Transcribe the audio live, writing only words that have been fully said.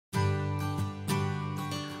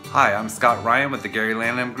Hi, I'm Scott Ryan with the Gary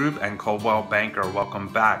Lanham Group and Coldwell Banker. Welcome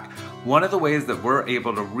back. One of the ways that we're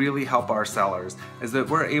able to really help our sellers is that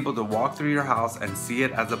we're able to walk through your house and see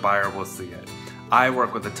it as a buyer will see it. I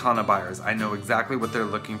work with a ton of buyers. I know exactly what they're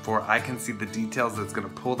looking for. I can see the details that's going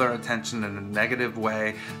to pull their attention in a negative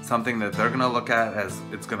way, something that they're going to look at as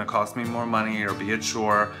it's going to cost me more money or be a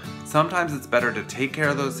chore. Sometimes it's better to take care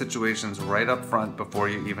of those situations right up front before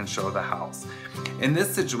you even show the house. In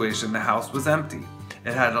this situation, the house was empty.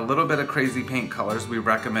 It had a little bit of crazy paint colors. We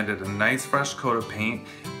recommended a nice fresh coat of paint,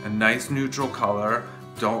 a nice neutral color.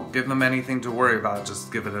 Don't give them anything to worry about,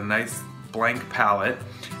 just give it a nice blank palette.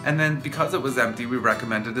 And then because it was empty, we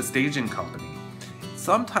recommended a staging company.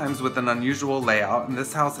 Sometimes with an unusual layout, and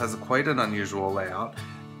this house has quite an unusual layout,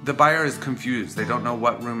 the buyer is confused. They don't know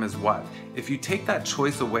what room is what. If you take that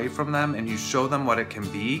choice away from them and you show them what it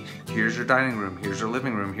can be, here's your dining room, here's your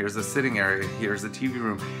living room, here's a sitting area, here's a TV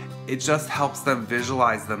room, it just helps them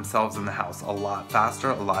visualize themselves in the house a lot faster,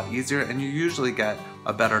 a lot easier, and you usually get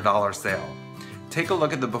a better dollar sale. Take a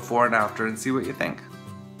look at the before and after and see what you think.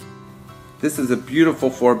 This is a beautiful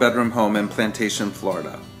 4-bedroom home in Plantation,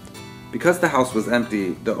 Florida. Because the house was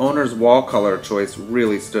empty, the owner's wall color choice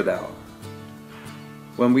really stood out.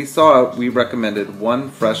 When we saw it, we recommended one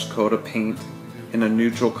fresh coat of paint in a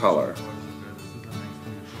neutral color.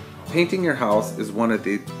 Painting your house is one of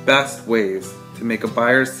the best ways to make a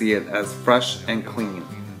buyer see it as fresh and clean.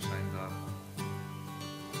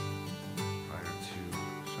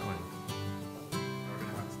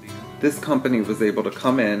 This company was able to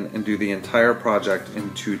come in and do the entire project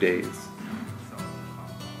in 2 days.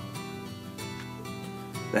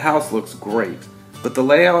 The house looks great, but the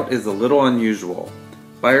layout is a little unusual.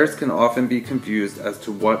 Buyers can often be confused as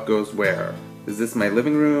to what goes where. Is this my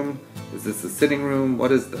living room? Is this a sitting room?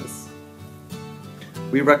 What is this?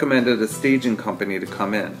 We recommended a staging company to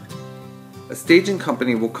come in. A staging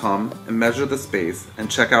company will come and measure the space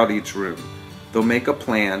and check out each room. They'll make a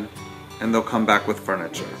plan and they'll come back with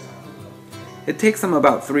furniture. It takes them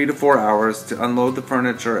about 3 to 4 hours to unload the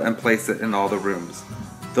furniture and place it in all the rooms.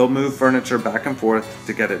 They'll move furniture back and forth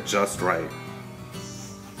to get it just right.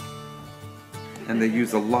 And they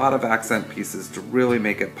use a lot of accent pieces to really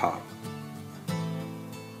make it pop.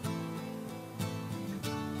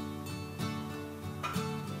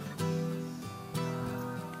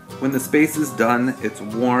 When the space is done, it's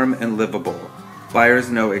warm and livable. Buyers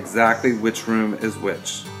know exactly which room is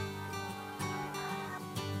which.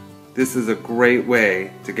 This is a great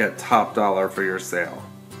way to get top dollar for your sale.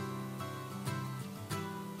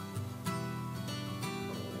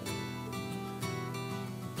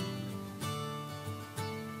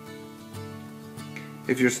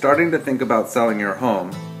 If you're starting to think about selling your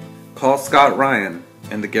home, call Scott Ryan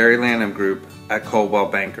and the Gary Lanham Group at Coldwell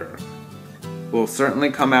Banker. We'll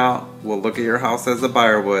certainly come out, we'll look at your house as a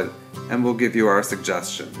buyer would, and we'll give you our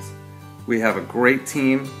suggestions. We have a great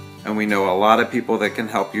team, and we know a lot of people that can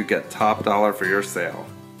help you get top dollar for your sale.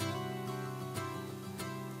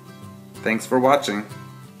 Thanks for watching.